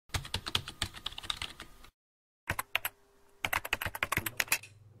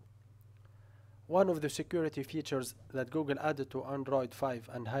One of the security features that Google added to Android 5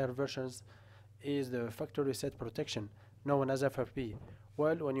 and higher versions is the factory reset protection, known as FRP.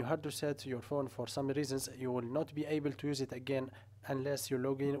 Well, when you hard reset your phone for some reasons, you will not be able to use it again unless you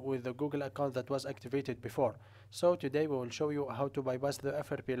log in with the Google account that was activated before. So today we will show you how to bypass the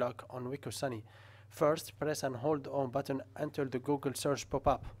FRP lock on Wiko Sunny. First, press and hold on button until the Google search pop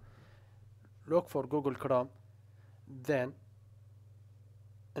up. Look for Google Chrome, then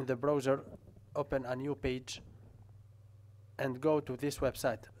in the browser open a new page and go to this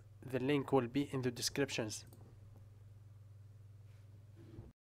website. The link will be in the descriptions.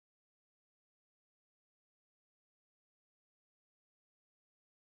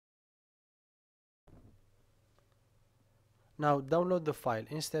 Now download the file.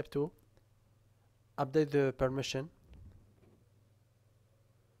 In step 2, update the permission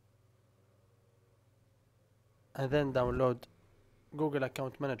and then download Google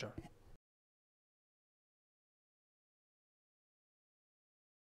Account Manager.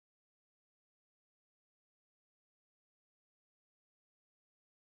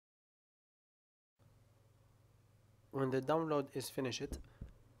 When the download is finished,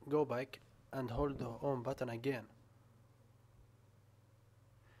 go back and hold the home button again.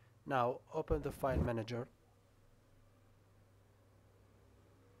 Now open the file manager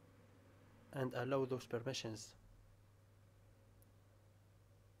and allow those permissions.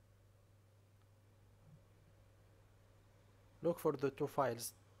 Look for the two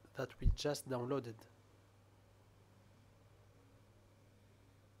files that we just downloaded.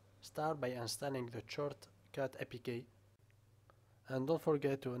 Start by installing the shortcut APK and don't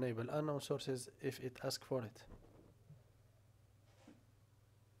forget to enable unknown sources if it asks for it.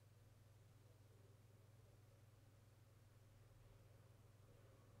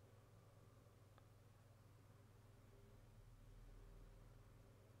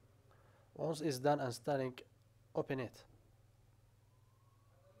 Once it's done installing, open it.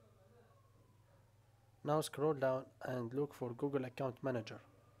 Now scroll down and look for Google Account Manager.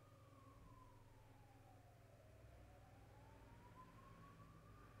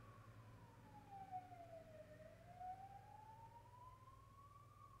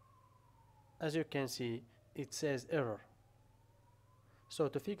 As you can see, it says error. So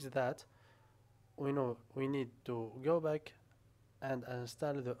to fix that, we know we need to go back and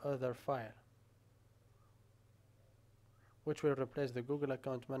install the other file, which will replace the Google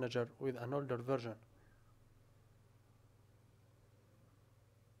Account Manager with an older version.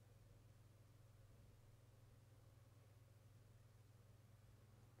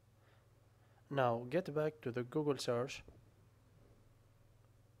 Now get back to the Google search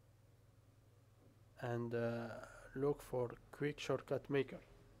and look for Quick Shortcut Maker.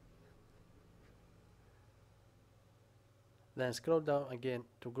 Then scroll down again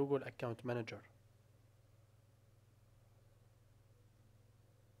to Google Account Manager.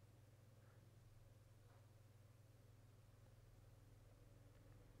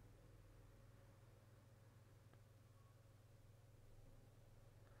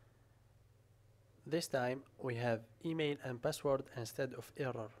 This time we have email and password instead of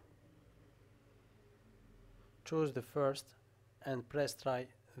error. Choose the first and press try,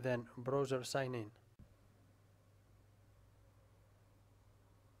 then browser sign in.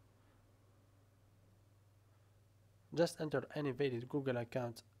 Just enter any valid Google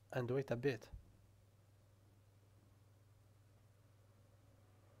account and wait a bit.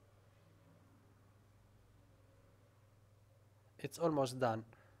 It's almost done.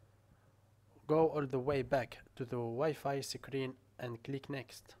 Go all the way back to the Wi-Fi screen and click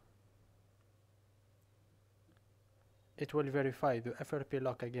next. It will verify the FRP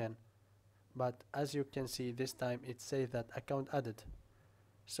lock again, but as you can see, this time it says that account added.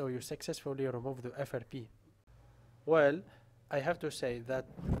 So you successfully remove the FRP. Well, I have to say that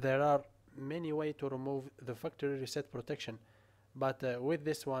there are many ways to remove the factory reset protection, but with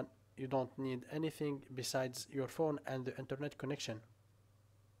this one you don't need anything besides your phone and the internet connection.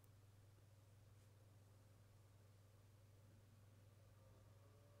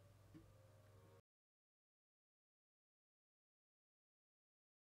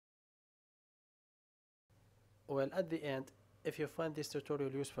 Well, at the end, if you find this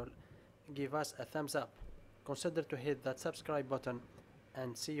tutorial useful, give us a thumbs up. Consider to hit that subscribe button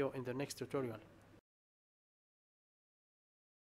and see you in the next tutorial.